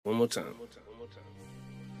more time.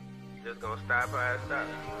 Just gonna stop how I stop.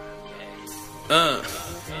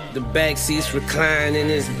 The backseats recline in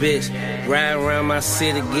this bitch. Ride around my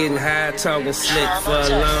city getting high, talking slick for a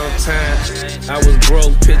long time. I was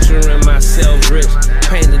broke, picturing myself rich.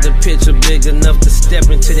 Painted the picture big enough to step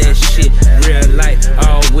into that shit. Real life,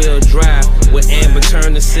 all-wheel drive with amber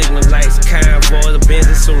turning signal lights. Convoy, the Benz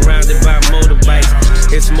is surrounded by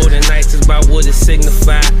motorbikes. It's more than nice, it's about what it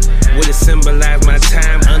signified. What it symbolized, my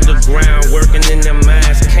time underground, working in their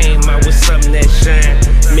minds. Came out with something that shine,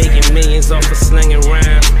 making millions off of slinging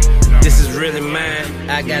rhymes. This is really mine.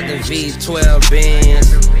 I got the V12 Benz,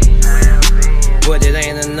 but it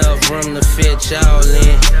ain't enough room to fit y'all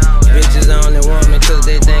in. Bitches only want me cause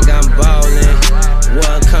they think I'm ballin'.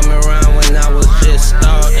 Wasn't coming around when I was just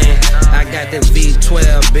starting. I got the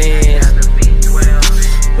V12 Benz,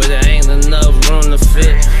 but it ain't enough room to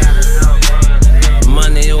fit.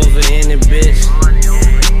 Money over any bitch.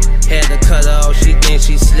 Had to cut her off, she thinks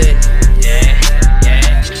she slick.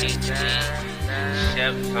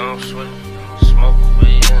 Don't sweat, smoke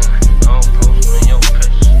away, don't post in your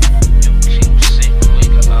picture. You keep it secret, we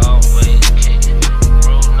can always kick it.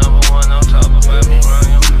 Rule number 1, don't talk about me around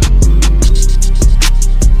your.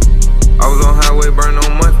 I was on highway, burn no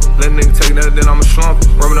money. Let nigga take that, then I'ma slump.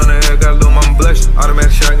 Rubbing on the head, got a little mama blush.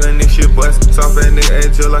 Automatic shotgun, this shit bust. Soft ass nigga,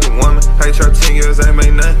 act just like a woman. Hey, try 10 years, ain't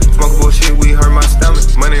made nothing. Smoking bullshit, we hurt my stomach.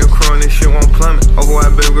 Money accruing, this shit won't plummet.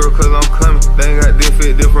 Overwide baby girl, cause I'm coming. They ain't got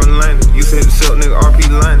different landing. Used to hit the silk, nigga, RP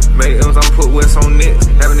lining. Made M's, I'm put West on net.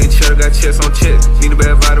 Having these cheddar, got chest on chest. Need a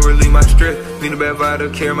bad vibe to relieve my stress. Need a bad vibe to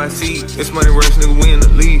carry my seed. It's money rush, nigga, we in the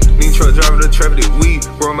lead. Need truck driver to traffic that weed.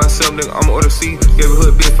 Roll myself, nigga, I'ma order C. Gave a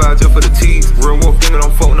hood big 5 just for the tees. Real wolf, nigga,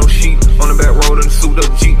 don't fuck no sheep. On the back road in the souped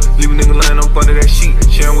up Jeep. Leave a nigga laying up under that sheet.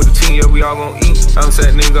 Sharing with the team, yeah, we all gon' eat. I'm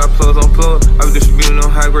sad nigga, got plugs on plug. I be distributing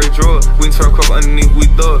them high grade drugs. We ain't truck up underneath, we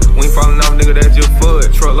thug. We ain't falling off, nigga, that's just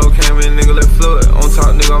fud. Truckload came in, nigga, let flood. On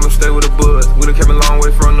top, nigga, I'ma stay with the buzz. We done came a long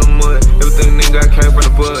way from the mud. Everything nigga got came from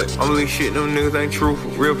the bud. I'ma leave shit, them niggas ain't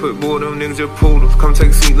truthful. Real put bull, them niggas just poodles. Come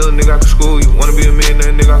take a seat, little nigga, I can school you. Wanna be a man,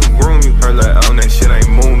 that nigga, I can groom you. Heard like, oh, that shit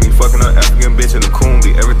ain't move me. Fucking up African bitch in the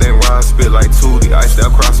Coombi. Everything raw, spit like Tootie. Iced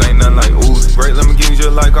out cross, ain't nothing like Uzi. Great Lamborghini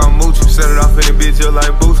just like I'm Moochie. Set it off in the bitch just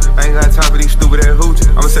like Boots. I ain't got time for these stupid ass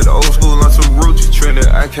hoochies. I'ma set the old school on some roots. Trending,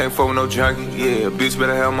 I can't fuck with no junkie. Yeah, bitch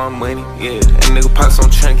better have my money. Yeah, and nigga pots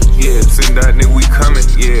on chunky. Yeah, sitting that nigga we coming.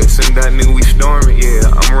 Yeah, sitting that nigga we storming. Yeah,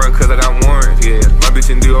 I'ma run cause I got warrants. Yeah, my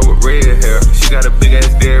bitch in deal with red hair. She got a big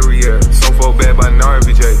ass derriere. So far bad by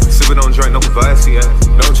Narvj. Sip it on drink, no Cavassier.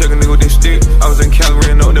 Don't check a nigga with this stick. I was in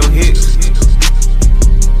Cali and know them hits.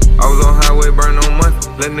 I was on highway, burn no money.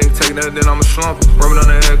 Let nigga take that, then I'ma slump. Rubbing on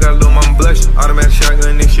the head, got a little mama blush. Automatic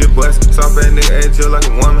shotgun, this shit bust. Soft ass nigga, act just like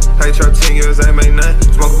a woman. Hey, try 10 years, ain't made nothing.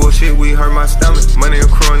 Smoking bullshit, we hurt my stomach. Money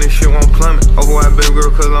accruing, this shit won't plummet. Overwide baby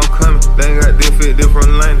girl, cause I'm coming. They ain't got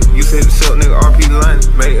different landing. Used to hit the silk, nigga, RP lining.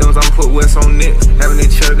 Made M's, I'ma put West on net. Having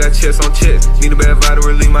these cheddar, got chest on chest. Need a bad vibe to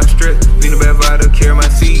relieve my stress. Need a bad vibe to carry my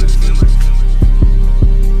seed.